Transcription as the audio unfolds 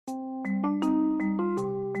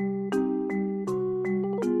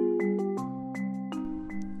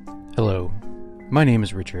My name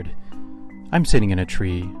is Richard. I'm sitting in a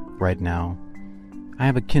tree right now. I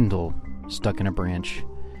have a Kindle stuck in a branch.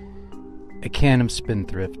 A can of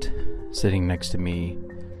Spindrift sitting next to me.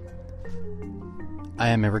 I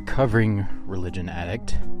am a recovering religion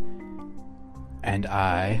addict. And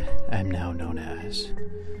I am now known as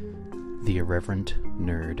the Irreverent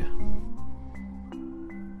Nerd.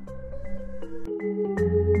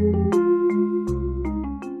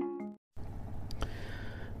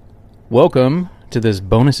 Welcome to this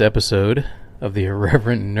bonus episode of the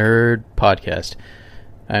Irreverent Nerd podcast.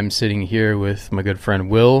 I'm sitting here with my good friend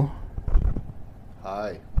Will.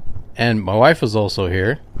 Hi. And my wife is also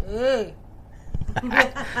here. Hey.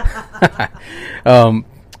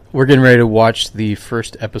 We're getting ready to watch the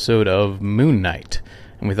first episode of Moon Knight.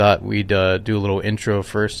 And we thought we'd do a little intro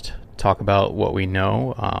first, talk about what we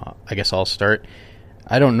know. I guess I'll start.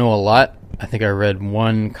 I don't know a lot. I think I read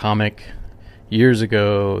one comic years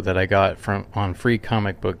ago that I got on Free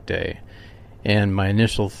Comic Book Day, and my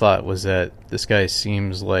initial thought was that this guy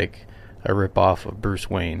seems like a ripoff of Bruce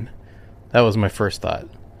Wayne. That was my first thought.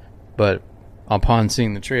 But upon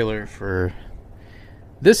seeing the trailer for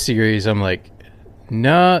this series, I'm like,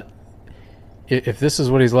 nah, if this is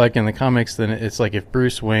what he's like in the comics, then it's like if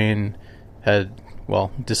Bruce Wayne had,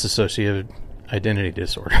 dissociative identity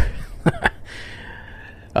disorder.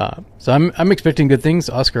 So I'm expecting good things.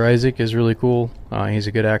 Oscar Isaac is really cool. He's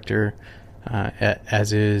a good actor,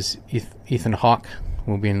 as is Ethan Hawke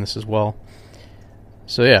will be in this as well.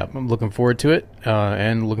 So yeah, I'm looking forward to it,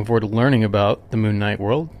 and looking forward to learning about the Moon Knight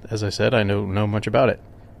world. As I said, I don't know much about it.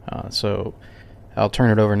 So I'll turn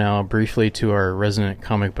it over now briefly to our resident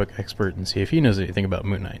comic book expert and see if he knows anything about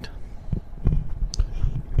Moon Knight.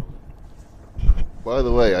 By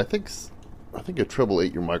the way, I think a Triple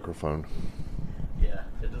ate your microphone. Yeah,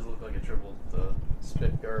 it does look like a triple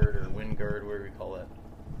spit guard or wind guard, whatever you call that.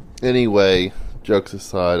 Anyway, jokes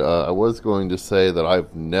aside, I was going to say that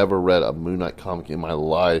I've never read a Moon Knight comic in my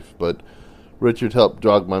life, but Richard helped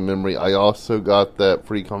jog my memory. I also got that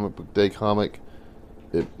Free Comic Book Day comic.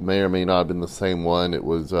 It may or may not have been the same one. It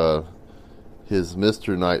was his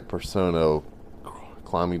Mr. Knight persona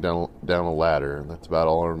climbing down a ladder, and that's about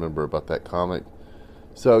all I remember about that comic.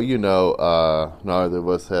 So, neither of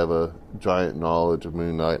us have a giant knowledge of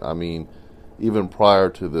Moon Knight. I mean, even prior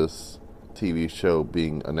to this TV show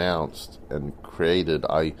being announced and created,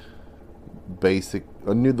 I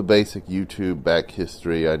knew the basic YouTube back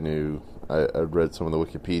history. I'd read some of the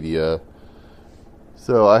Wikipedia.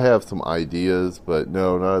 So I have some ideas, but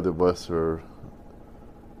no, neither of us are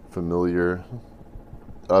familiar.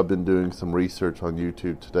 I've been doing some research on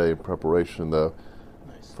YouTube today in preparation, though,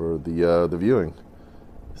 for the viewing.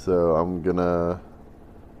 So I'm gonna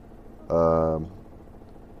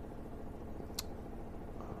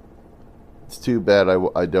it's too bad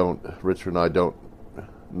Richard and I don't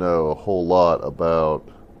know a whole lot about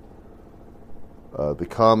the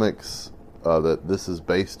comics that this is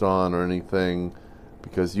based on or anything,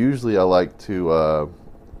 because usually I like to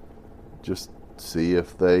just see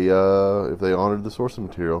if they honored the source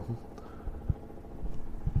material.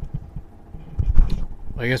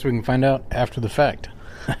 I guess we can find out after the fact.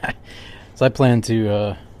 So I plan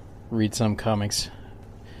to read some comics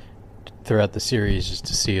throughout the series just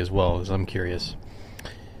to see as well, as I'm curious.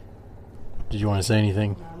 Did you want to say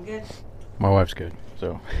anything? No, I'm good. My wife's good,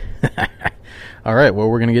 so. All right, well,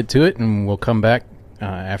 we're going to get to it, and we'll come back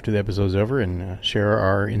after the episode's over and share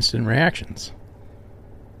our instant reactions.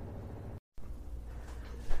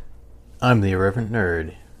 I'm the Irreverent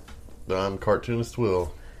Nerd. I'm Cartoonist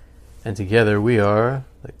Will. And together we are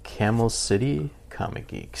the Camel City Comic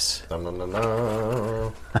Geeks.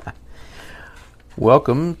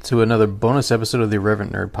 Welcome to another bonus episode of the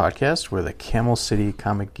Irreverent Nerd podcast, where the Camel City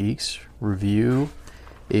Comic Geeks review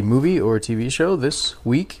a movie or a TV show. This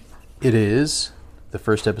week it is the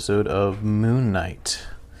first episode of Moon Knight.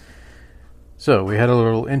 So we had a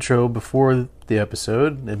little intro before the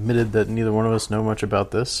episode, admitted that neither one of us know much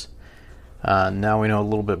about this. Now we know a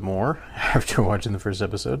little bit more after watching the first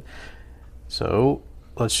episode. So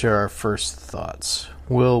let's share our first thoughts.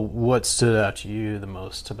 Will, what stood out to you the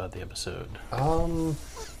most about the episode?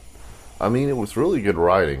 I mean, it was really good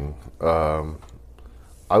writing.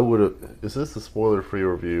 I would have. Is this a spoiler-free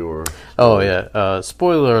review or? Oh yeah,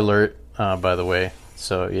 spoiler alert. By the way,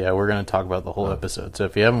 so yeah, we're gonna talk about the whole episode. So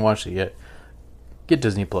if you haven't watched it yet, get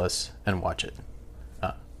Disney Plus and watch it.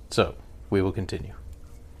 So we will continue.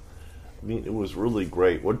 I mean, it was really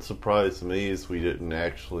great. What surprised me is we didn't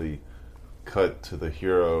actually cut to the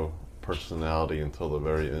hero personality until the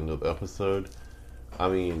very end of the episode. I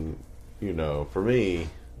mean, for me,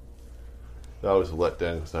 I was let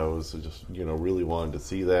down because I was just really wanted to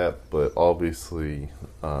see that, but obviously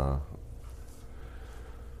there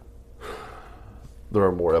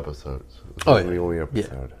are more episodes. This Oh, isn't the only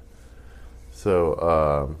episode.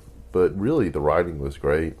 So, but really, the writing was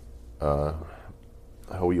great. How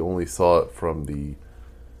we only saw it from the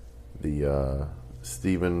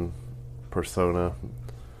Steven persona.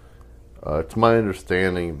 It's my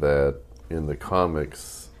understanding that in the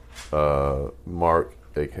comics, Mark,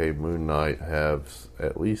 aka Moon Knight, has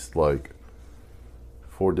at least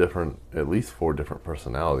four different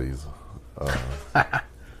personalities.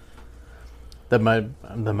 That might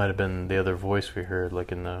have been the other voice we heard,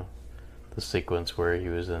 like in the sequence where he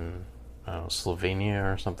was in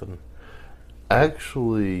Slovenia or something.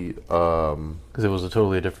 Actually, because it was a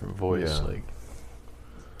totally different voice. Yeah. Like,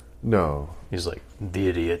 no, he's like, the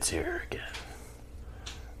idiot's here again.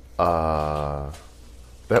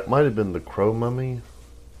 that might have been the Crow Mummy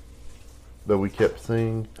that we kept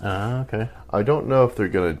seeing. Okay. I don't know if they're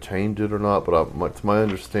going to change it or not, but it's my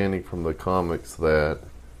understanding from the comics that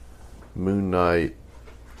Moon Knight,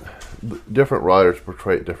 different writers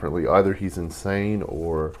portray it differently. Either he's insane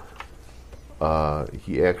or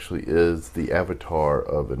he actually is the avatar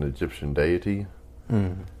of an Egyptian deity.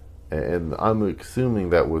 Mm. And I'm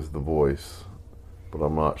assuming that was the voice, but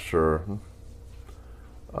I'm not sure.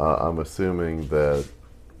 I'm assuming that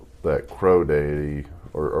crow deity,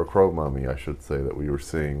 or crow mummy, I should say, that we were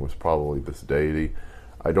seeing was probably this deity.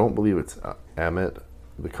 I don't believe it's Ammit.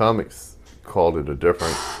 The comics called it a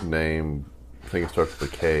different name. I think it starts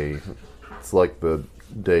with a K. It's like the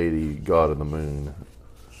deity god of the moon.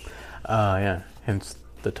 Yeah. Hence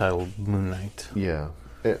the title Moon Knight. Yeah.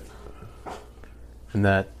 And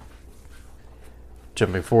that,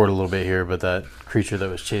 jumping forward a little bit here, but that creature that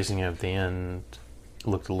was chasing him at the end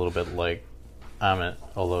looked a little bit like Ammit,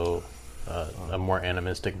 although a more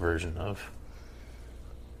animistic version of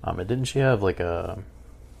Ammit. Didn't she have like a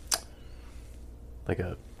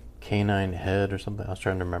canine head or something? I was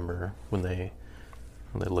trying to remember when they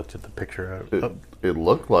looked at the picture. It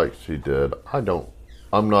looked like she did.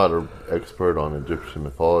 I'm not an expert on Egyptian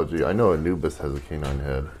mythology. I know Anubis has a canine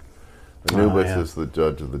head. Anubis is the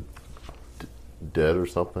judge of the dead or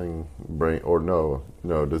something.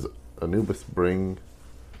 Does Anubis bring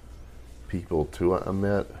people to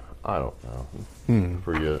Ammit? I don't know.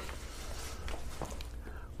 Forget.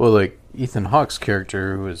 Well, like Ethan Hawke's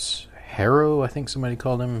character, who was Harrow, I think somebody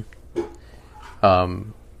called him.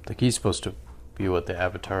 Like he's supposed to be the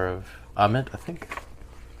avatar of Ammit, I think.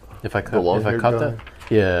 If I caught that,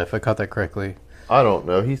 yeah, if I caught that correctly. I don't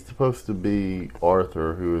know. He's supposed to be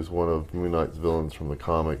Arthur, who is one of Moon Knight's villains from the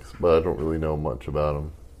comics, but I don't really know much about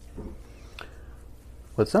him.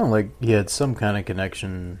 Well, it sounded like he had some kind of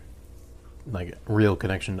connection, like real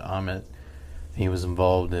connection to Ammit. He was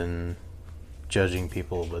involved in judging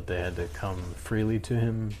people, but they had to come freely to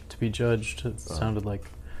him to be judged. It sounded like,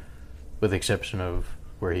 with the exception of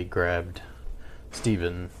where he grabbed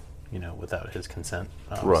Steven, without his consent.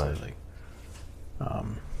 Right.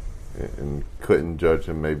 And couldn't judge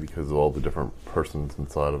him maybe because of all the different persons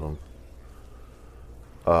inside of him.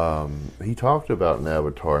 He talked about an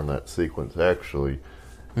avatar in that sequence, actually.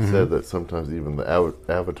 Said that sometimes even the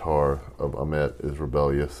avatar of Ammit is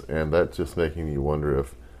rebellious, and that's just making me wonder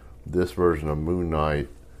if this version of Moon Knight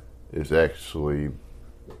is actually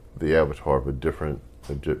the avatar of a different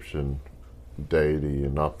Egyptian deity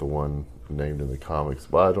and not the one named in the comics,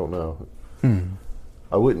 but I don't know.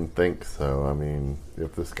 I wouldn't think so. I mean,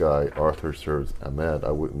 if this guy Arthur serves Ammit,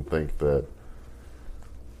 I wouldn't think that.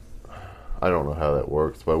 I don't know how that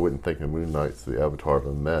works, but I wouldn't think the Moon Knight's the avatar of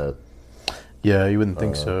Ammit. Yeah, you wouldn't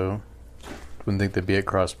think so. Wouldn't think they'd be at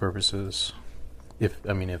cross purposes. If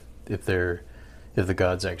the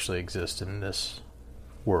gods actually exist in this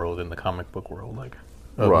world, in the comic book world,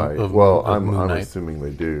 right. I'm assuming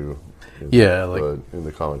they do. In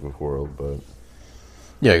the comic book world, but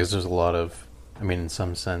yeah, because there's a lot of, in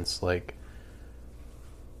some sense, like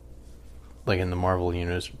in the Marvel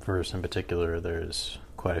universe in particular, there's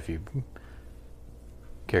quite a few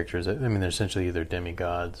characters. They're essentially either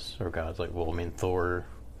demigods or gods. Thor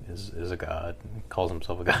is a god, calls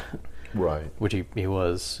himself a god, right? Which he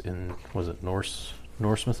was in. Was it Norse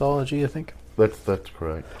mythology? I think that's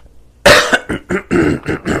correct.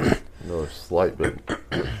 No, a slight bit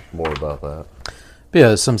more about that. But yeah,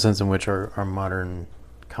 there's some sense in which our modern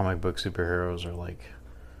comic book superheroes are like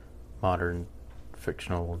modern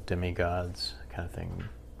fictional demigods kind of thing,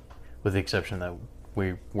 with the exception that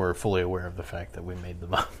we were fully aware of the fact that we made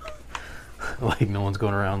them up. Like no one's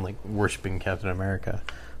going around worshiping Captain America.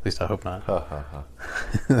 At least I hope not.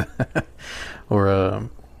 Or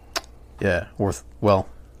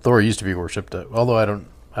Thor used to be worshipped, although I don't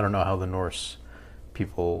know how the Norse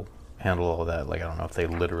people handle all that. Like, I don't know if they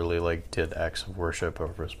literally like did acts of worship, or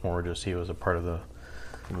if it's more just he was a part of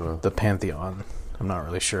the pantheon. I'm not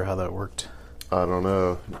really sure how that worked. I don't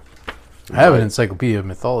know. I have an encyclopedia of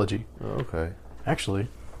mythology. Oh, okay. Actually,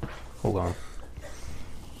 hold on.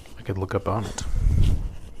 I could look up on it.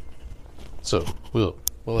 So,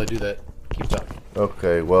 while I do that, keep talking.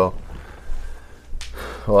 Okay, well,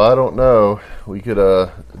 I don't know. We could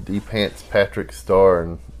de-pants Patrick Star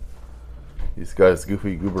and he's got his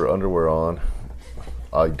goofy goober underwear on.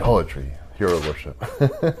 Idolatry, hero worship.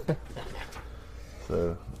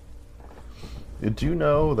 So, did you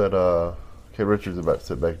know that? Okay, Richard's about to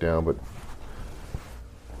sit back down, but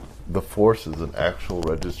the Force is an actual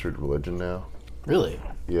registered religion now. Really?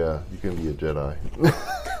 Yeah, you can be a Jedi.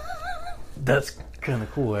 That's kind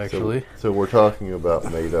of cool, actually. So we're talking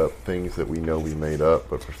about made up things that we know we made up,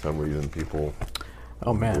 but for some reason people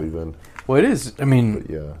believe in. Well, it is. I mean, But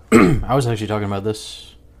yeah, I was actually talking about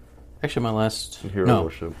this. Actually, my last hero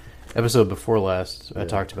worship. episode before last, I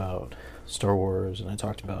talked about Star Wars, and I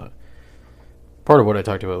talked about part of what I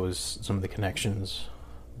talked about was some of the connections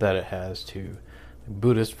that it has to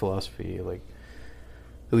Buddhist philosophy, like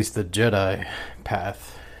at least the Jedi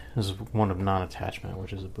path is one of non-attachment,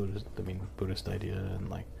 which is a Buddhist idea, and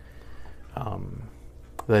like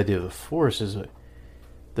the idea of the Force is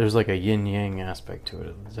there's like a yin yang aspect to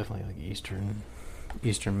it. It's definitely like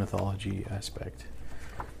Eastern mythology aspect.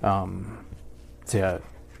 So yeah,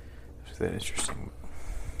 it's that interesting.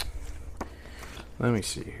 Let me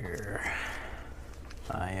see here.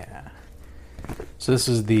 Yeah. So this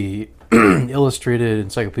is the Illustrated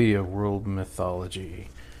Encyclopedia of World Mythology,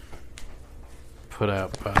 put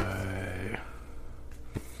out by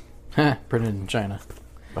printed in China.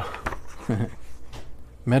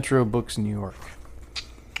 Metro Books, New York.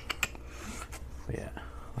 But yeah,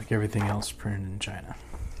 like everything else printed in China.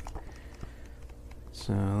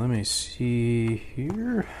 So let me see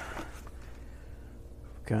here.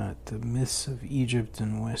 Got the Myths of Egypt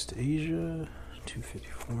and West Asia,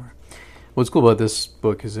 254. What's cool about this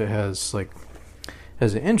book is it has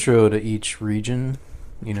an intro to each region,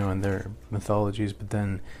 and their mythologies, but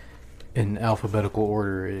then in alphabetical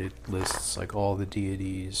order it lists like all the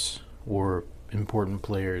deities or important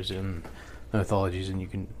players in the mythologies, and you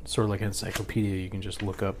can sort of like an encyclopedia, you can just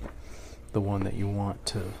look up the one that you want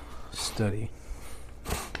to study.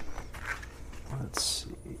 Let's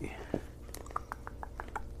see.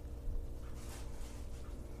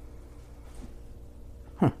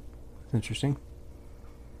 Interesting.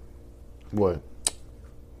 What?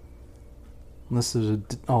 Unless there's an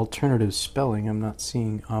alternative spelling, I'm not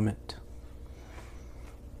seeing Amit.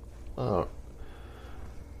 Oh.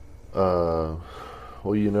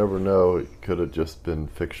 Well, you never know. It could have just been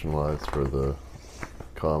fictionalized for the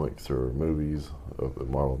comics or movies that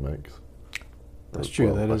Marvel makes. That's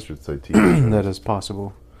true. I should say TV shows. That is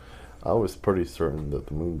possible. I was pretty certain that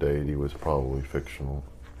the moon deity was probably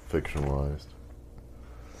fictionalized.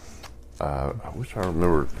 I wish I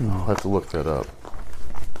remembered. I'll have to look that up.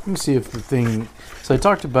 Let me see if the thing... So I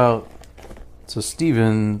talked about... So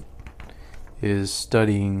Stephen is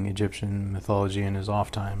studying Egyptian mythology in his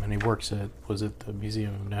off time, and he works at, was it the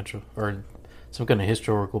Museum of Natural... Or some kind of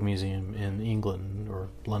historical museum in England or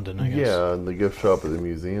London, I guess. Yeah, in the gift shop at the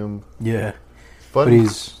museum. Yeah. Fun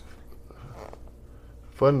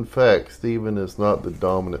fact, Stephen is not the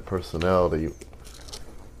dominant personality.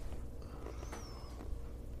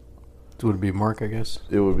 Would it be Mark, I guess?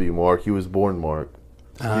 It would be Mark. He was born Mark.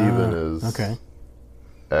 Stephen is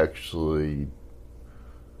actually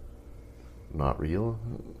not real.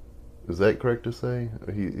 Is that correct to say?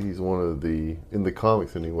 He's one of the, in the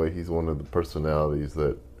comics anyway, he's one of the personalities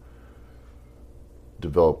that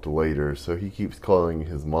developed later. So he keeps calling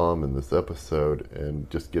his mom in this episode and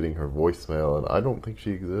just getting her voicemail, and I don't think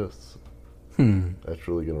she exists. That's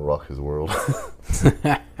really going to rock his world.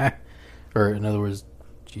 Or in other words,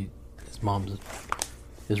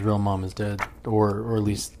 his real mom is dead, or at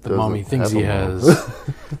least the mom he thinks he has.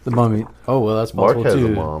 The mommy. Oh well, that's possible too.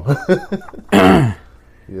 Mark has a mom.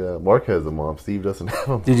 Yeah, Mark has a mom. Steve doesn't have a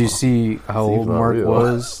mom. Did you see how Steve's old Mark real.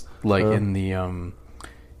 was? Like in the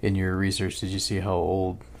in your research, did you see how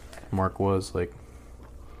old Mark was? Like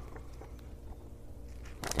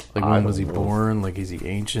when was he born? Like, is he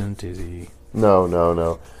ancient? Is he?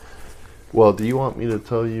 No. Well, do you want me to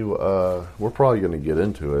tell you? We're probably going to get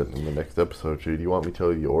into it in the next episode. Do you want me to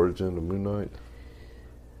tell you the origin of Moon Knight?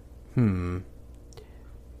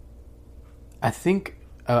 I think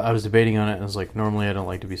I was debating on it, and I was like, normally I don't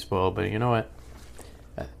like to be spoiled, but you know what?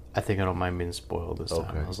 I think I don't mind being spoiled this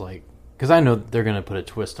time. Okay. I was like, because I know they're gonna put a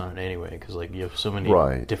twist on it anyway. Because like you have so many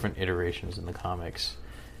Right. different iterations in the comics.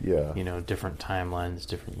 Yeah. You know, different timelines,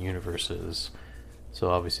 different universes.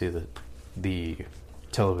 So obviously the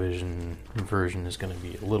television version is going to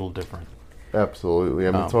be a little different. Absolutely.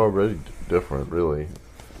 I mean, it's already different, really.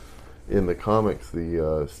 In the comics,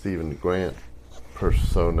 the Stephen Grant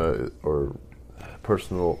persona or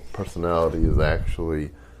personality is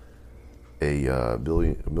actually a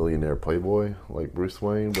millionaire playboy like Bruce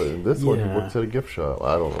Wayne, but in this one he works at a gift shop.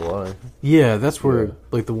 I don't know why. Yeah, that's where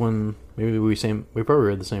like the one maybe we probably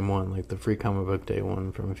read the same one, like the Free Comic Book Day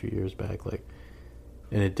one from a few years back, like,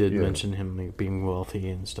 and it did mention him like being wealthy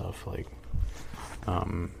and stuff, like,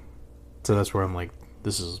 so that's where I'm like,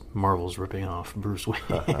 this is Marvel's ripping off Bruce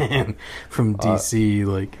Wayne from DC,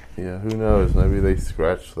 like. Yeah, who knows? Maybe they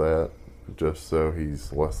scratched that just so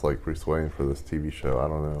he's less like Bruce Wayne for this TV show. I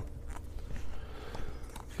don't know.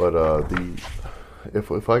 But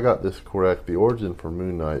if I got this correct, the origin for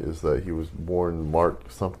Moon Knight is that he was born Mark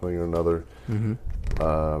something or another. Mm-hmm.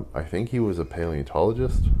 I think he was a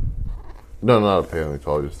paleontologist. No, not a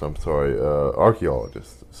paleontologist. I'm sorry,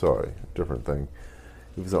 archaeologist. Sorry, different thing.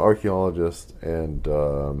 He was an archaeologist, and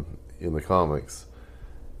in the comics,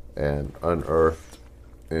 and unearthed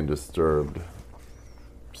and disturbed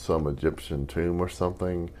some Egyptian tomb or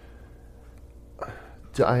something.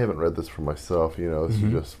 I haven't read this for myself, this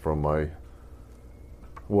is just from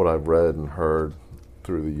what I've read and heard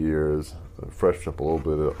through the years. I freshened up a little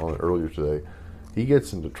bit on it earlier today. He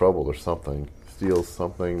gets into trouble or something, steals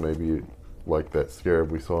something, maybe like that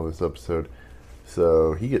scarab we saw in this episode.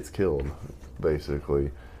 So he gets killed,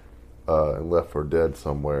 basically, and left for dead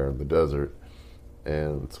somewhere in the desert.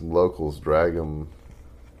 And some locals drag him,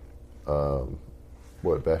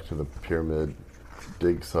 back to the pyramid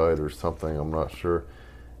dig site or something, I'm not sure.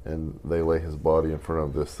 And they lay his body in front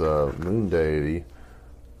of this moon deity.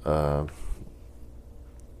 And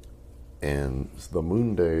the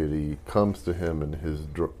moon deity comes to him in his...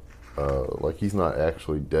 like he's not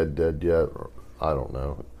actually dead yet. Or, I don't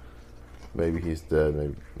know. Maybe he's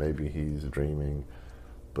dead. Maybe he's dreaming.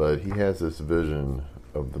 But he has this vision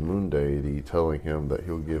of the moon deity telling him that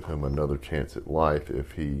he'll give him another chance at life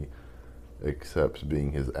if he accepts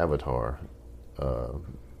being his avatar.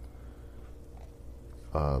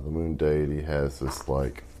 The moon deity has this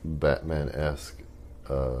like Batman-esque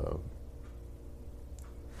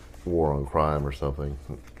war on crime or something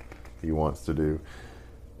he wants to do.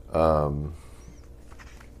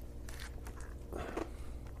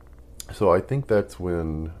 So I think that's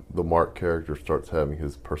when the Mark character starts having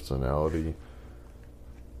his personality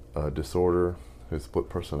disorder, his split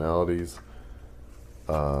personalities.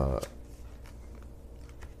 And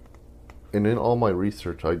in all my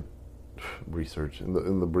research,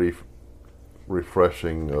 in the brief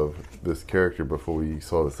refreshing of this character before we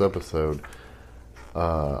saw this episode,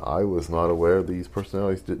 I was not aware these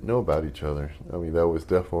personalities didn't know about each other. I mean, that was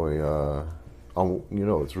definitely,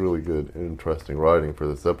 it's really good, interesting writing for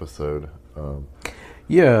this episode.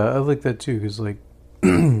 Yeah, I like that too, because like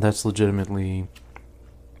that's legitimately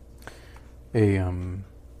a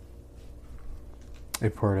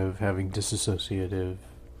part of having dissociative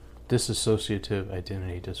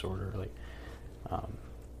identity disorder. Like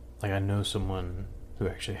I know someone who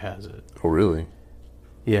actually has it. Oh, really?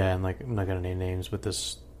 Yeah, and like I'm not gonna name names, but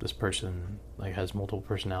this person like has multiple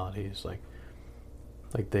personalities.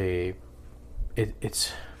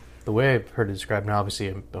 It's the way I've heard it described. Now, obviously,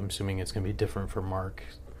 I'm assuming it's gonna be different for Mark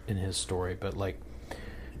in his story, but like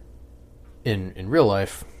in real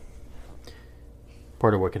life,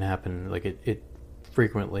 part of what can happen, like it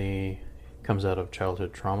frequently comes out of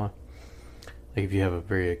childhood trauma. Like if you have a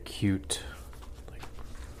very acute, like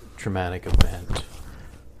traumatic event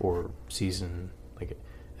or season, like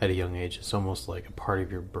at a young age, it's almost like a part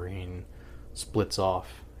of your brain splits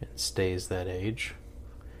off and stays that age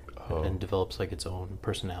and develops like its own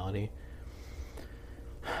personality.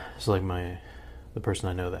 So like the person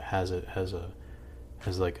I know that has it has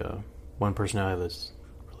like a one personality that's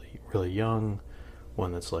really really young,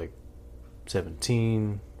 one that's like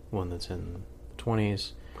 17, one that's in the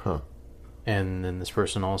 20s. And then this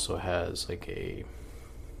person also has like a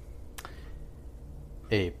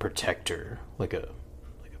protector, like a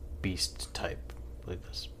beast type. Like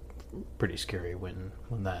that's pretty scary when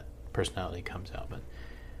that personality comes out. But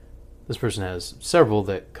this person has several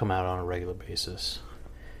that come out on a regular basis.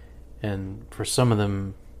 And for some of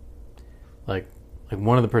them, like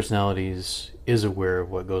one of the personalities is aware of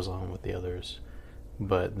what goes on with the others,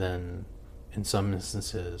 but then in some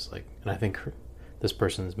instances, like, and I think this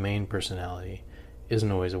person's main personality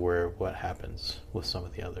isn't always aware of what happens with some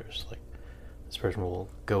of the others. Like this person will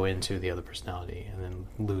go into the other personality and then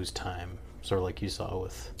lose time, sort of like you saw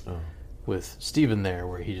with Steven there,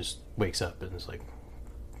 where he just wakes up and is like,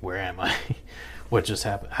 where am I? What just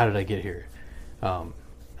happened? How did I get here? I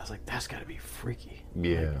was like, that's got to be freaky.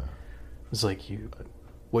 Yeah. Like, it's like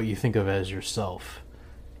what you think of as yourself,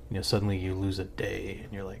 suddenly you lose a day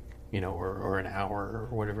and you're like, or an hour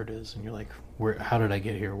or whatever it is, and you're like, how did I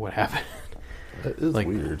get here? What happened? That is like,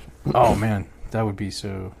 weird. Oh man, that would be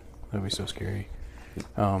so scary.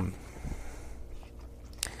 I'm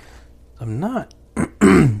not.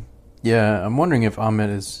 Yeah, I'm wondering if Ahmed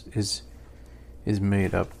is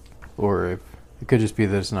made up, or if it could just be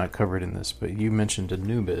that it's not covered in this. But you mentioned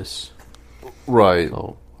Anubis, Right.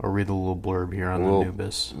 so I'll read a little blurb here on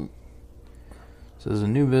Anubis. It says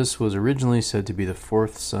Anubis was originally said to be the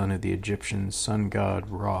fourth son of the Egyptian sun god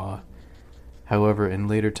Ra. However, in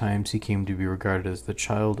later times he came to be regarded as the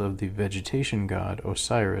child of the vegetation god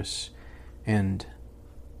Osiris and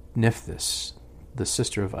Nephthys, the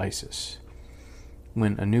sister of Isis.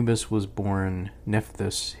 When Anubis was born,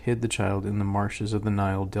 Nephthys hid the child in the marshes of the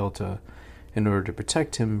Nile Delta in order to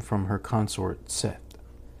protect him from her consort Seth.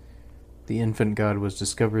 The infant god was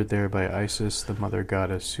discovered there by Isis, the mother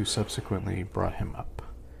goddess, who subsequently brought him up.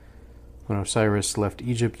 When Osiris left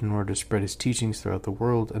Egypt in order to spread his teachings throughout the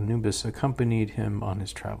world, Anubis accompanied him on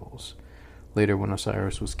his travels. Later, when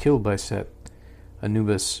Osiris was killed by Set,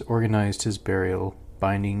 Anubis organized his burial,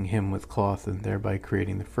 binding him with cloth and thereby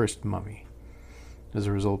creating the first mummy. As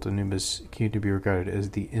a result, Anubis came to be regarded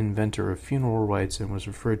as the inventor of funeral rites and was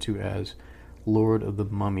referred to as Lord of the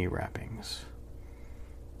Mummy Wrappings.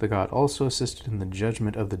 The god also assisted in the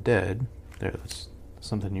judgment of the dead. That's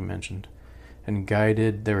something you mentioned. And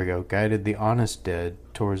guided the honest dead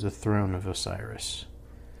towards the throne of Osiris.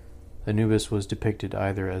 Anubis was depicted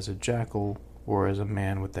either as a jackal or as a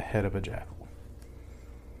man with the head of a jackal.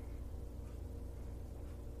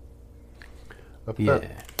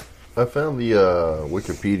 I found the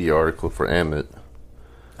Wikipedia article for Amit.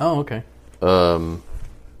 Oh, okay.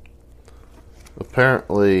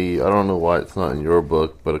 Apparently, I don't know why it's not in your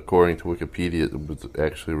book, but according to Wikipedia, it was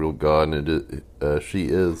actually a real god, and she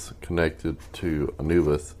is connected to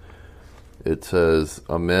Anubis. It says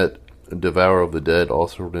Amet, devourer of the dead,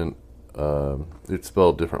 also written. It's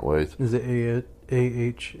spelled different ways. Is it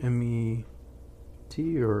AHMET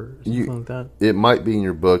or something like that? It might be in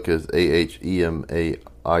your book as AHEMAIT,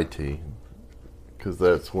 because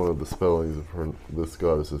that's one of the spellings of this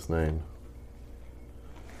goddess's name.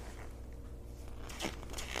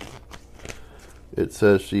 It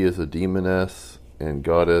says she is a demoness and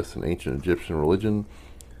goddess in ancient Egyptian religion.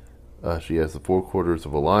 She has the forequarters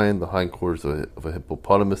of a lion, the hindquarters of a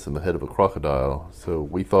hippopotamus, and the head of a crocodile. So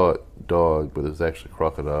we thought dog, but it's actually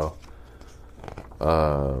crocodile.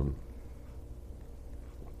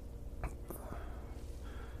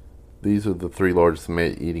 These are the three largest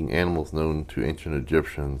meat-eating animals known to ancient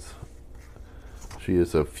Egyptians. She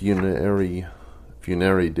is a funerary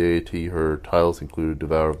deity. Her titles include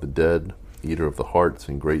devourer of the dead, eater of the hearts,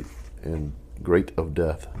 and great of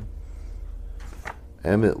death.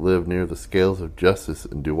 Ammit lived near the scales of justice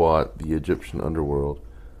in Duat, the Egyptian underworld.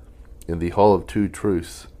 In the Hall of Two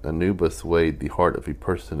Truths, Anubis weighed the heart of a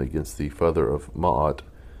person against the feather of Ma'at,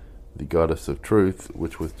 the goddess of truth,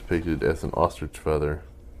 which was depicted as an ostrich feather.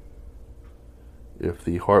 If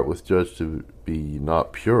the heart was judged to be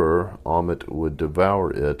not pure, Ammit would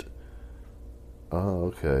devour it. Oh,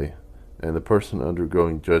 okay. And the person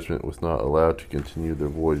undergoing judgment was not allowed to continue their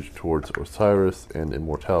voyage towards Osiris and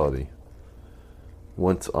immortality.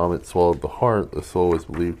 Once Ammit swallowed the heart, the soul was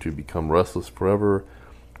believed to become restless forever.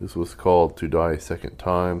 This was called to die a second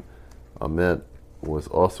time. Ammit was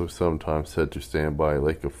also sometimes said to stand by a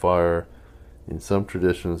lake of fire. In some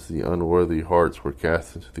traditions, the unworthy hearts were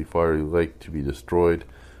cast into the fiery lake to be destroyed.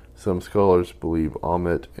 Some scholars believe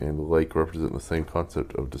Ammit and the lake represent the same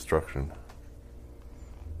concept of destruction.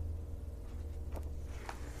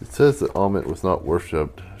 It says that Ammit was not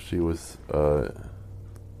worshipped. She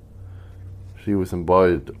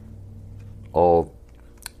embodied all.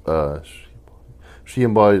 She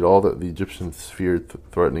embodied all that the Egyptians feared,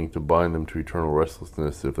 threatening to bind them to eternal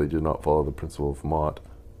restlessness if they did not follow the principle of Ma'at.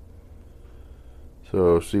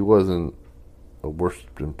 So she wasn't a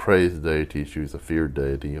worshipped and praised deity. She was a feared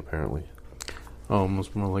deity, apparently. Oh,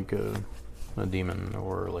 almost more like a demon,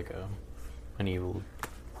 or like an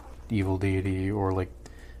evil deity, or like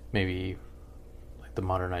maybe like the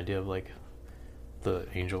modern idea of like the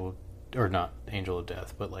angel, or not angel of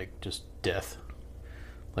death, but like just death,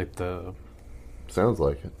 like the. Sounds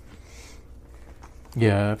like it.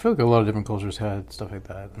 Yeah, I feel like a lot of different cultures had stuff like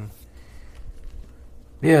that. And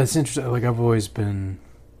yeah, it's interesting. Like I've always been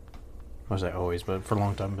I say always, but for a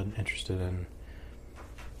long time been interested in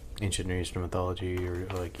ancient Near Eastern mythology or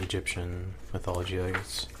like Egyptian mythology. Like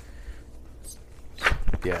it's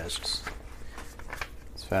just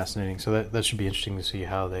it's fascinating. So that should be interesting to see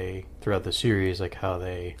how they throughout the series, like how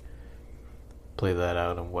they play that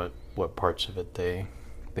out and what parts of it they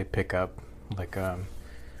pick up. Like so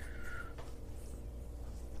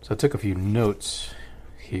I took a few notes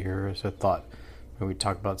here as I thought when we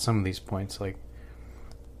talked about some of these points. Like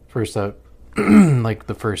first up, like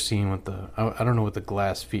the first scene with I don't know what the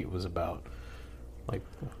glass feet was about. Like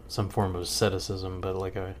some form of asceticism, but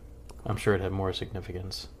like I'm sure it had more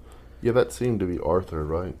significance. Yeah, that seemed to be Arthur,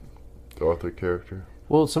 right? The Arthur character.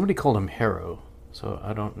 Well, somebody called him Harrow, so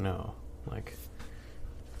I don't know. Like,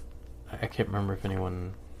 I can't remember if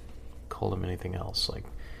anyone called him anything else. Like,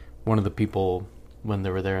 one of the people, when they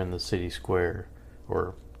were there in the city square,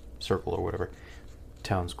 or circle or whatever,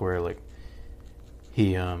 town square, like,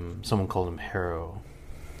 someone called him Harrow.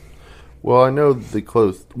 Well, I know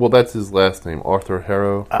that's his last name, Arthur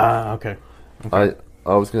Harrow. Ah, okay. I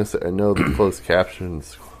was going to say, I know the closed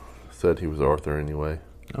captions said he was Arthur anyway.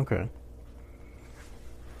 Okay.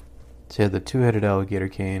 So he had the two-headed alligator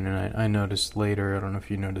cane, and I noticed later, I don't know if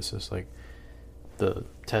you noticed this, like, the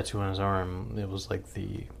tattoo on his arm, it was like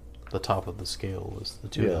the top of the scale was the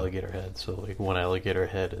two alligator heads. So, like, one alligator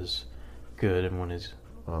head is good and one is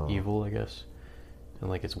evil, I guess. And,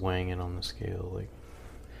 like, it's weighing in on the scale, like.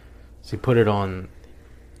 So he put it on,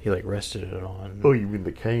 he, like, rested it on. Oh, you mean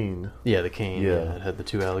the cane? Yeah, the cane, yeah. It had the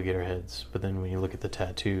two alligator heads. But then when you look at the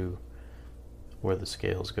tattoo, where the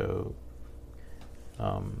scales go,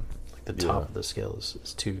 like the top of the scale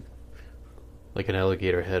is two, like an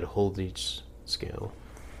alligator head holds each scale.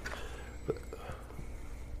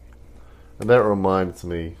 And that reminds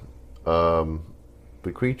me,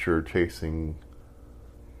 the creature chasing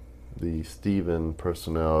the Steven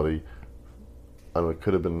personality, I don't know, it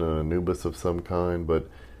could have been an Anubis of some kind, but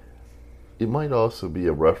it might also be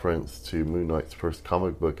a reference to Moon Knight's first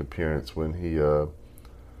comic book appearance when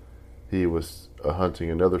he was hunting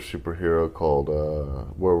another superhero called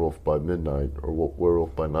Werewolf by Midnight, or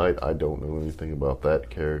Werewolf by Night. I don't know anything about that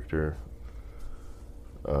character.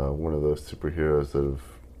 One of those superheroes that have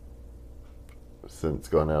since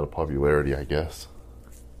gone out of popularity, I guess.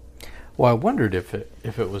 Well, I wondered if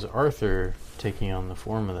it was Arthur taking on the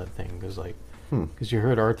form of that thing, because you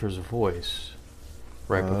heard Arthur's voice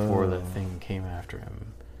right before that thing came after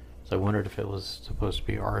him. So I wondered if it was supposed to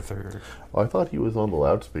be Arthur. Well, I thought he was on the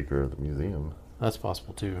loudspeaker at the museum. That's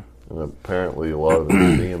possible too. And apparently a lot of the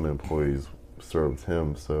museum employees served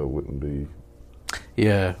him, so it wouldn't be...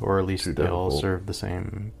 Yeah, or at least they all difficult. serve the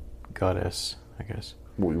same goddess, I guess.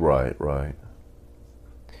 Well, right.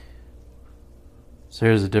 So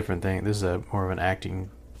here's a different thing. This is more of an acting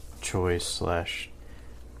choice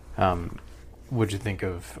 / what'd you think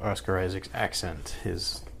of Oscar Isaac's accent? I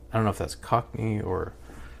don't know if that's Cockney or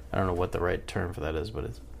I don't know what the right term for that is, but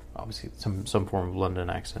it's obviously some form of London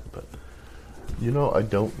accent. But I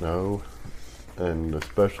don't know, and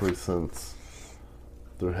especially since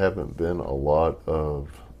there haven't been a lot of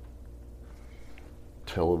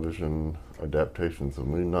television adaptations of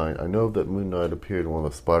Moon Knight. I know that Moon Knight appeared in one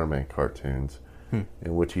of the Spider-Man cartoons,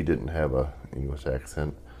 in which he didn't have a English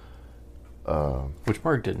accent. Which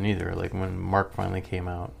Mark didn't either. Like when Mark finally came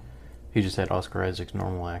out, he just had Oscar Isaac's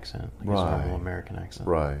normal accent, like his normal American accent.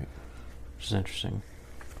 Right. Which is interesting.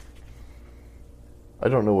 I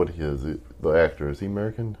don't know what he is. The actor, is he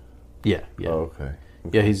American? Yeah. Oh, okay.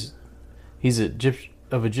 Yeah, he's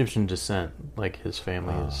of Egyptian descent. Like his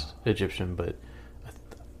family is Egyptian, but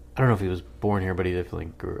I don't know if he was born here, but he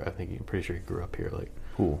definitely grew. I'm pretty sure he grew up here. Like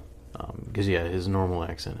Cool. Because his normal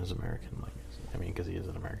accent is American. Because he is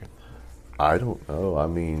an American. I don't know. I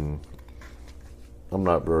mean, I'm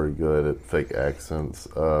not very good at fake accents.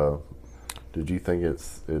 Did you think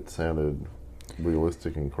it sounded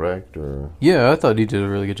realistic and correct, or? Yeah, I thought he did a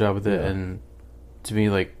really good job with it, Yeah. and to me,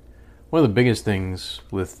 like one of the biggest things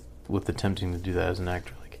with attempting to do that as an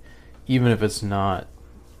actor, like even if it's not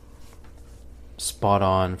spot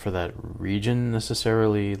on for that region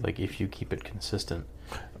necessarily, like if you keep it consistent,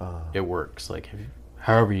 it works. Like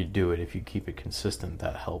however you do it, if you keep it consistent,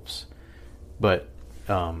 that helps. But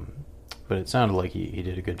it sounded like he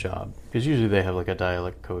did a good job, because usually they have like a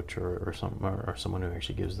dialect coach or someone who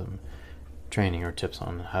actually gives them training or tips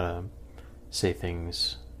on how to say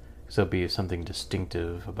things. So there'll be something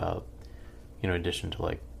distinctive about, in addition to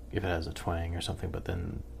like if it has a twang or something, but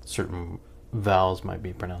then certain vowels might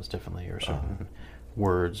be pronounced differently or certain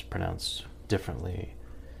words pronounced differently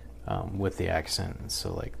with the accent.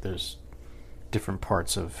 So like there's different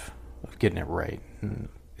parts of getting it right. And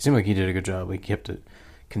it seemed like he did a good job. He kept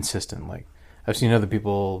consistent. Like I've seen other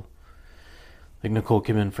people, like Nicole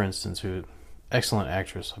Kidman, for instance, who excellent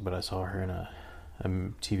actress, but I saw her in a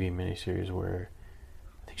TV miniseries where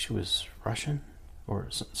I think she was Russian or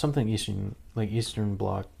something Eastern, like Eastern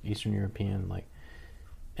Bloc, Eastern European, like,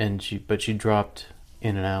 and she dropped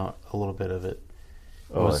in and out a little bit of it.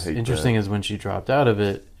 What's interesting is when she dropped out of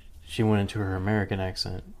it, she went into her American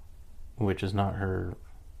accent, which is not her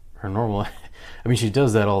normal. I mean, she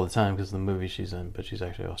does that all the time because of the movie she's in, but she's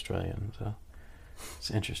actually Australian, so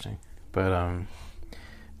it's interesting. But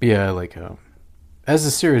yeah, like as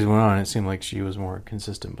the series went on, it seemed like she was more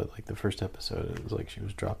consistent. But like the first episode, it was like she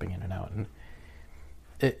was dropping in and out, and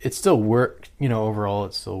it still worked. You know, overall,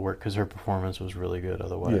 it still worked because her performance was really good.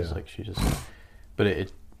 Otherwise, like she just, but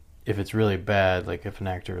if it's really bad, like if an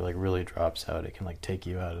actor like really drops out, it can like take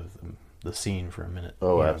you out of the scene for a minute.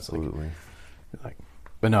 Oh, you know, absolutely.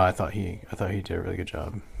 But no, I thought he did a really good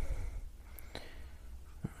job.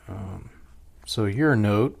 So your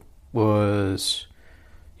note was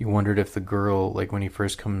you wondered if the girl, like when he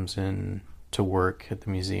first comes in to work at the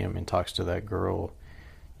museum and talks to that girl,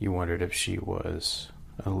 you wondered if she was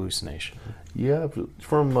a hallucination. Yeah,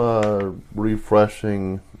 from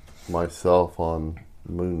refreshing myself on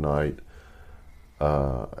Moon Knight,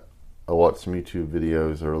 I watched some YouTube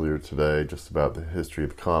videos earlier today just about the history of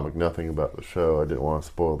the comic, nothing about the show. I didn't want to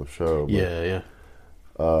spoil the show.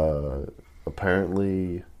 But,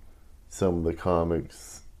 apparently, some of the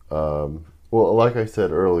comics, well, like I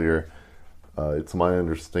said earlier, it's my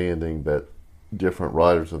understanding that different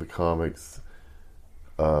writers of the comics,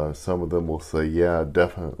 some of them will say, yeah,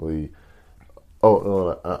 definitely.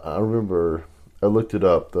 I remember, I looked it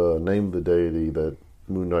up, the name of the deity that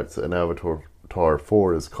Moon Knight's an avatar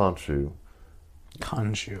for is Khonshu.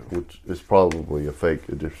 Khonshu. Which is probably a fake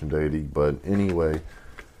Egyptian deity, but anyway,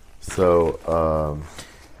 so...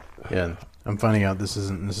 yeah, I'm finding out this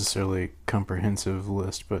isn't necessarily a comprehensive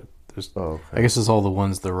list, but there's, okay. I guess it's all the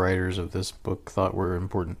ones the writers of this book thought were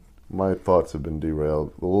important. My thoughts have been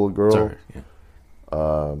derailed. The little girl... Sorry,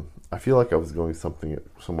 yeah. I feel like I was going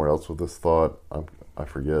somewhere else with this thought. I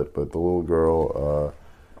forget, but the little girl,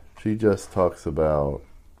 she just talks about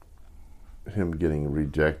him getting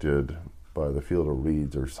rejected by the field of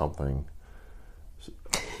reeds or something.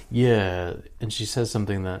 Yeah, and she says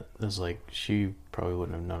something that is like, she probably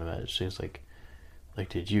wouldn't have known of that. She's like,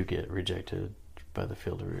 did you get rejected by the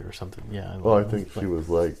field of reeds or something? Yeah. Well, I think she was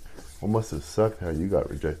like, well, must have sucked how you got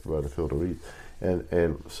rejected by the field of reeds.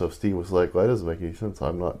 And so Steve was like, well, that doesn't make any sense.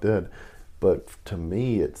 I'm not dead. But to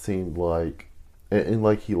me, it seemed like, and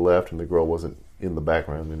like he left and the girl wasn't in the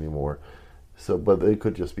background anymore. So, but it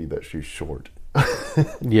could just be that she's short.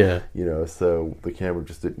 Yeah. You know, so the camera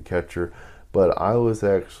just didn't catch her. But I was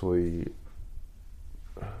actually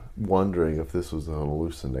wondering if this was an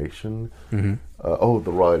hallucination. Mm-hmm.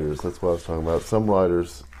 The writers, that's what I was talking about. Some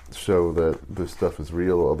writers show that this stuff is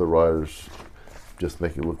real. Other writers just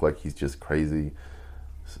make it look like he's just crazy.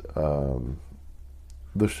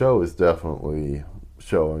 The show is definitely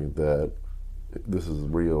showing that this is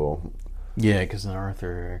real. Yeah, because then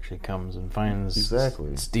Arthur actually comes and finds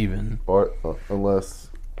Stephen. Unless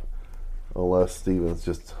Stephen's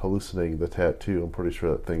just hallucinating the tattoo, I'm pretty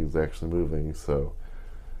sure that thing's actually moving. So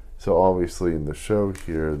obviously in the show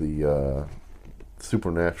here, the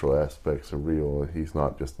supernatural aspects are real. He's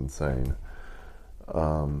not just insane.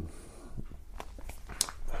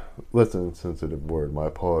 That's an insensitive word. My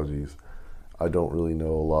apologies. I don't really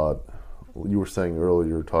know a lot. You were saying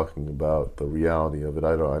earlier, talking about the reality of it.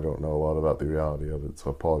 I don't know a lot about the reality of it,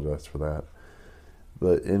 so I apologize for that.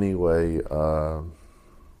 But anyway,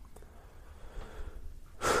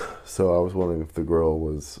 so I was wondering if the girl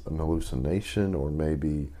was an hallucination or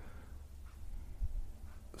maybe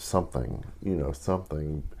something. You know,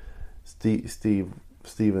 something. Stephen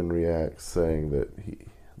reacts saying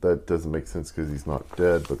that doesn't make sense because he's not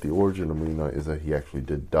dead, but the origin of Moon Knight is that he actually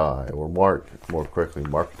did die, or Mark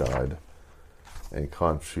died, and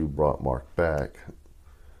Khonshu brought Mark back.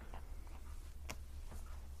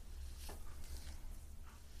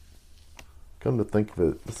 Come to think of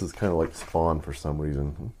it, this is kind of like Spawn for some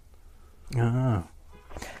reason.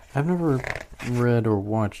 I've never read or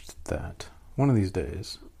watched that. One of these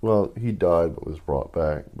days. Well, he died but was brought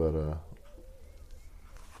back, but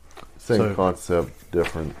same concept,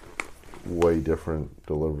 way different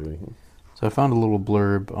delivery. So I found a little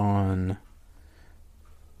blurb on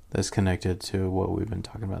that's connected to what we've been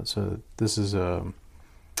talking about. So this is a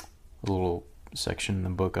little section in the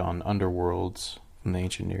book on underworlds from the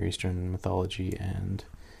ancient Near Eastern mythology, and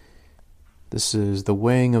this is the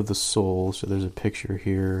weighing of the soul. So there's a picture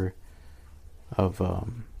here of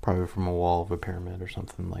probably from a wall of a pyramid or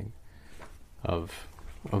something, like of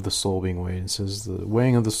of the soul being weighed. It says the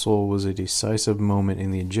weighing of the soul was a decisive moment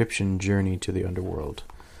in the Egyptian journey to the underworld.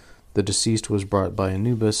 The deceased was brought by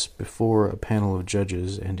Anubis before a panel of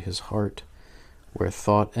judges, and his heart, where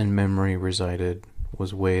thought and memory resided,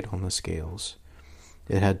 was weighed on the scales.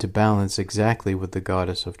 It had to balance exactly with the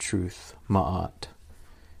goddess of truth, Ma'at.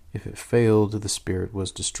 If it failed, the spirit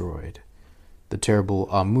was destroyed. The terrible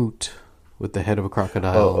Amut, with the head of a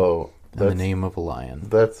crocodile and the name of a lion.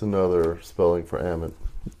 That's another spelling for Amit.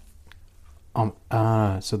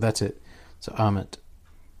 So that's it. So Amit.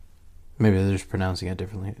 Maybe they're just pronouncing it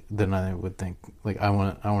differently than I would think. Like I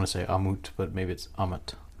want to say Amut, but maybe it's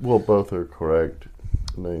Amit. Well, both are correct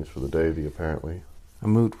names for the deity, apparently.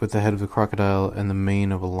 Amut with the head of a crocodile and the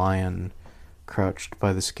mane of a lion, crouched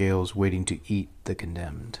by the scales, waiting to eat the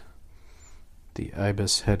condemned. The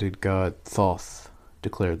ibis-headed god Thoth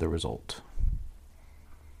declared the result.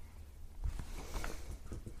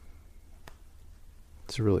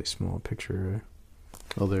 It's a really small picture.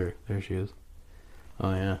 Oh, there she is.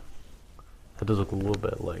 Oh yeah, that does look a little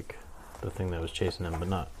bit like the thing that was chasing him, but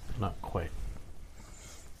not quite.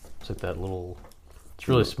 It's like that little. It's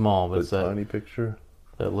really small, but it's that tiny picture.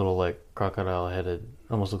 That little like crocodile-headed,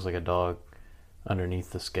 almost looks like a dog,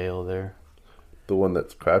 underneath the scale there. The one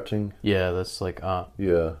that's crouching. Yeah, that's like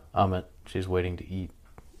yeah. Amit. She's waiting to eat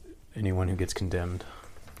anyone who gets condemned.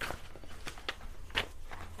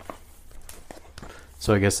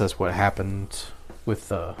 So I guess that's what happened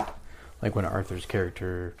with like when Arthur's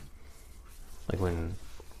character, like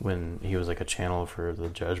when he was like a channel for the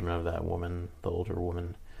judgment of that woman, the older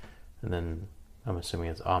woman, and then I'm assuming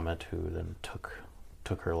it's Amit who then took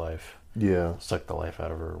her life. Yeah. Sucked the life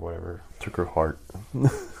out of her or whatever. Took her heart.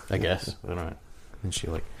 I guess. I don't know. And she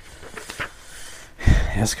like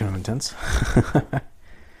that's kind of intense.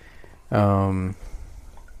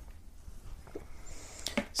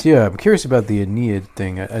 So yeah, I'm curious about the Aeneid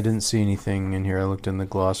thing. I didn't see anything in here. I looked in the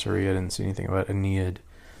glossary. I didn't see anything about Aeneid.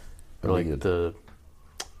 Or like the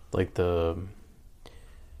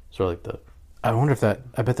sort of like the. I wonder if that.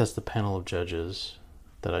 I bet that's the panel of judges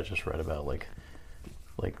that I just read about. Like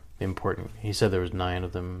important. He said there was 9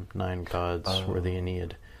 of them. 9 gods were the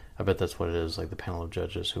Aeneid. I bet that's what it is. Like the panel of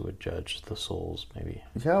judges who would judge the souls. Maybe.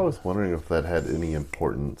 Yeah, I was wondering if that had any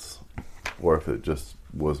importance, or if it just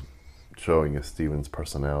was showing us Stephen's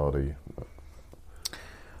personality.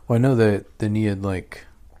 Well, I know that the Aeneid, like,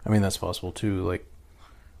 I mean, that's possible too. Like,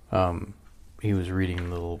 he was reading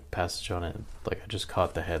the little passage on it. Like, I just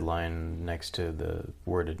caught the headline next to the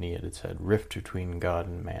word Aeneid. It said, "Rift between God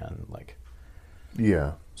and man." Like,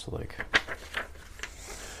 yeah. So, like.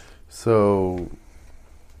 So,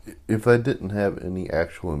 if that didn't have any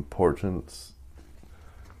actual importance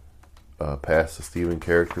past the Stephen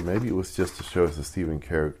character, maybe it was just to show us the Stephen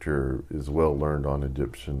character is well learned on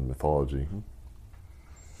Egyptian mythology.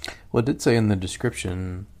 Well, it did say in the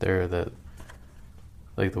description there that,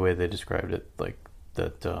 like the way they described it, like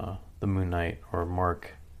that the Moon Knight or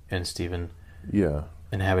Mark and Stephen, yeah,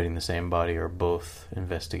 inhabiting the same body, are both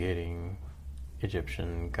investigating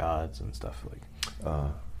Egyptian gods and stuff. Like,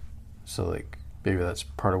 so like maybe that's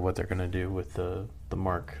part of what they're gonna do with the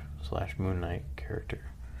Mark / Moon Knight character,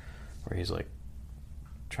 where he's like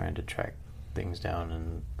trying to track things down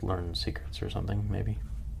and learn secrets or something. Maybe.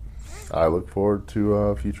 I look forward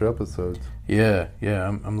to future episodes. Yeah,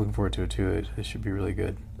 I'm looking forward to it too. It should be really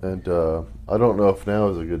good. And I don't know if now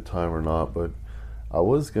is a good time or not, but I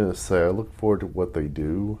was going to say I look forward to what they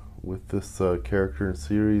do with this character and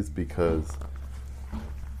series, because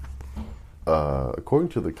according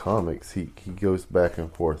to the comics, he goes back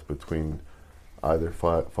and forth between either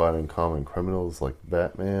fighting common criminals like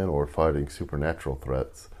Batman or fighting supernatural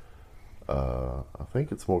threats. I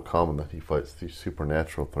think it's more common that he fights these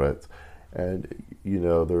supernatural threats. And, you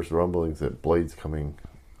know, there's rumblings that Blade's coming,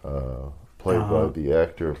 played by the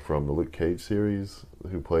actor from the Luke Cage series,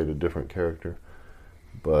 who played a different character.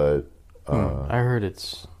 But I heard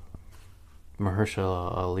it's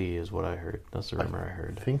Mahershala Ali is what I heard. That's the rumor I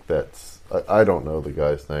heard. I think that's... I don't know the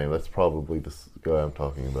guy's name. That's probably this guy I'm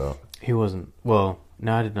talking about. He wasn't... Well,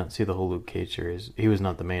 no, I did not see the whole Luke Cage series. He was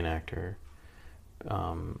not the main actor.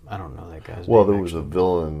 I don't know that guy's name. Well, there was a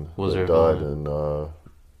villain that died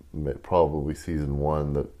in probably season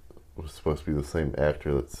 1 that was supposed to be the same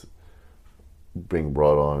actor that's being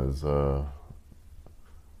brought on as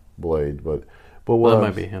Blade, but well, that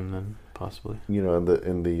might be him then, possibly. You know,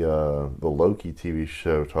 in the Loki TV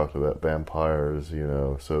show talked about vampires. You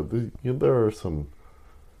know, so there are some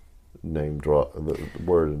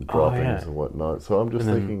word droppings and whatnot. So I'm just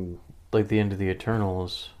thinking, like the end of the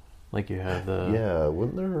Eternals, like you have the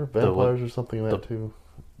wasn't there vampires or something like that too?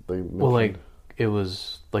 They mentioned... well, like it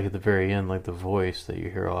was like at the very end, like the voice that you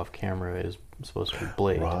hear off camera is supposed to be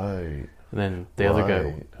Blade. Right. And then the other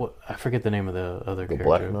guy, I forget the name of the other character.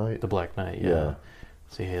 Black Knight? The Black Knight, yeah.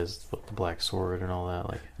 So he has the black sword and all that.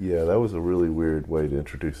 Like, yeah, that was a really weird way to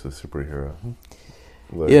introduce a superhero.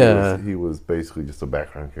 Like, yeah. He was basically just a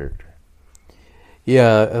background character.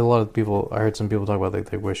 Yeah, a lot of people, I heard some people talk about, like,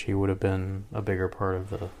 they wish he would have been a bigger part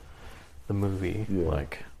of the movie. Yeah.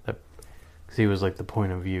 Like, that, because he was like the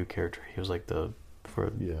point of view character. He was like the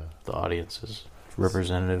audience's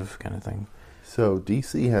representative kind of thing. So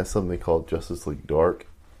DC has something called Justice League Dark,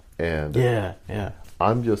 and yeah,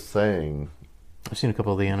 I'm just saying. I've seen a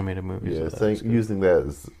couple of the animated movies. Yeah, using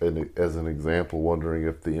that as an example, wondering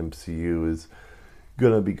if the MCU is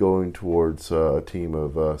going to be going towards a team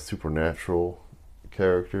of supernatural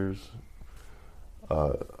characters.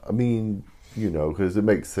 I mean, because it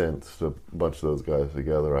makes sense to a bunch of those guys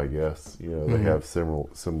together. I guess they have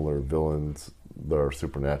similar villains that are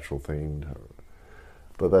supernatural themed.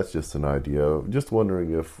 But that's just an idea. Just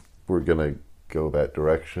wondering if we're going to go that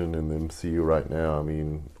direction in the MCU right now. I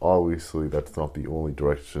mean, obviously that's not the only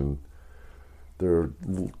direction. There are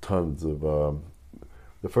tons of...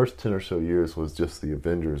 the first 10 or so years was just the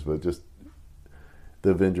Avengers, but just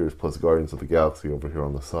the Avengers plus Guardians of the Galaxy over here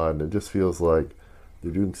on the side. And it just feels like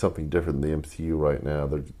they're doing something different in the MCU right now.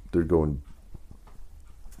 They're going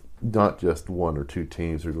not just one or two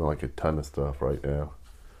teams. They're doing like a ton of stuff right now.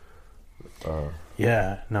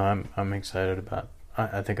 I'm excited about.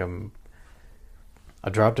 I think I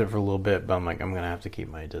dropped it for a little bit, but I'm like, I'm gonna have to keep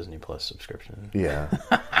my Disney Plus subscription. Yeah,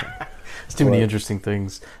 it's too many interesting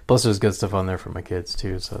things. Plus, there's good stuff on there for my kids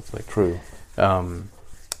too. So it's like true.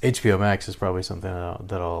 HBO Max is probably something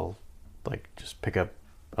that I'll like just pick up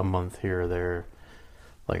a month here or there.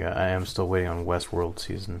 Like I am still waiting on Westworld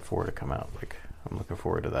season 4 to come out. Like I'm looking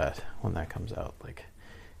forward to that when that comes out. Like.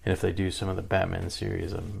 And if they do some of the Batman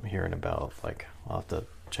series I'm hearing about, like, I'll have to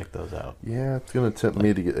check those out. Yeah, it's going to tempt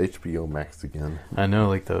me to get HBO Max again. I know,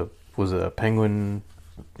 like, was it a Penguin,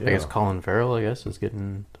 I guess Colin Farrell, is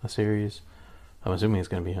getting a series. I'm assuming it's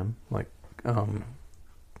going to be him. Like, yeah,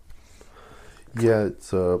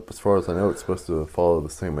 it's, as far as I know, it's supposed to follow the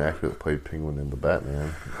same actor that played Penguin in the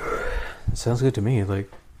Batman. It sounds good to me.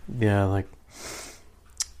 Like, yeah, like...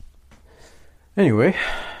 Anyway...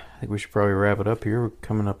 I think we should probably wrap it up here. We're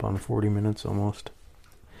coming up on 40 minutes almost.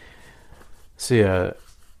 So yeah,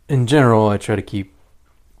 in general, I try to keep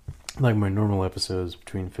like my normal episodes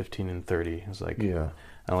between 15 and 30. It's like I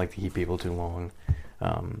don't like to keep people too long.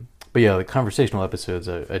 But yeah, the conversational episodes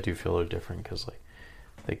I do feel are different because like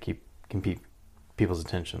they can keep people's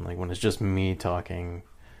attention. Like when it's just me talking,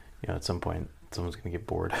 at some point someone's gonna get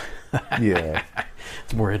bored. Yeah,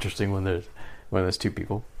 it's more interesting when there's two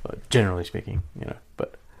people. Generally speaking,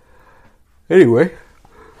 but. Anyway,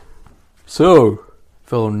 so,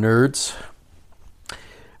 fellow nerds,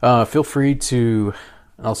 feel free to,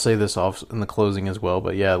 I'll say this off in the closing as well,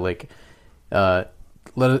 but yeah, like,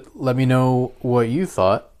 let me know what you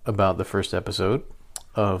thought about the first episode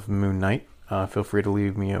of Moon Knight. Feel free to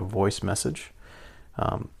leave me a voice message.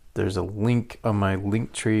 There's a link on my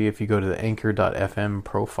link tree. If you go to the anchor.fm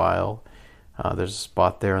profile, there's a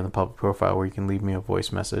spot there in the public profile where you can leave me a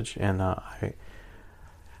voice message, and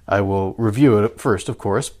I will review it first, of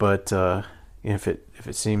course, but if it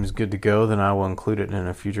seems good to go, then I will include it in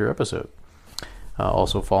a future episode.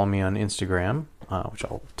 Also, follow me on Instagram, which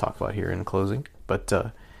I'll talk about here in closing. But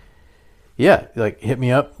yeah, like hit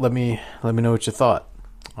me up. Let me know what you thought.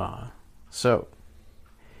 So,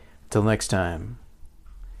 till next time.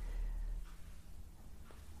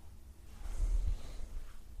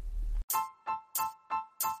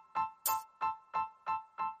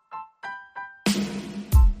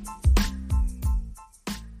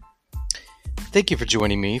 Thank you for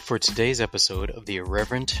joining me for today's episode of the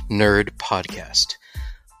Irreverent Nerd Podcast.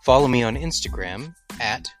 Follow me on Instagram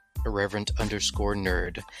at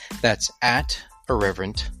irreverent_nerd. That's at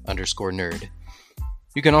irreverent_nerd.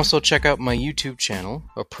 You can also check out my YouTube channel,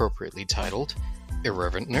 appropriately titled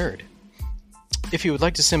Irreverent Nerd. If you would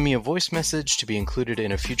like to send me a voice message to be included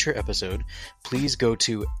in a future episode, please go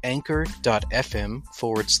to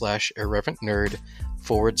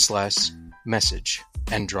anchor.fm/irreverentnerd/message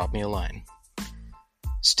and drop me a line.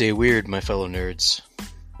 Stay weird, my fellow nerds.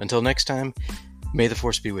 Until next time, may the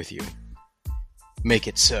Force be with you. Make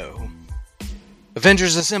it so.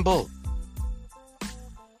 Avengers Assemble!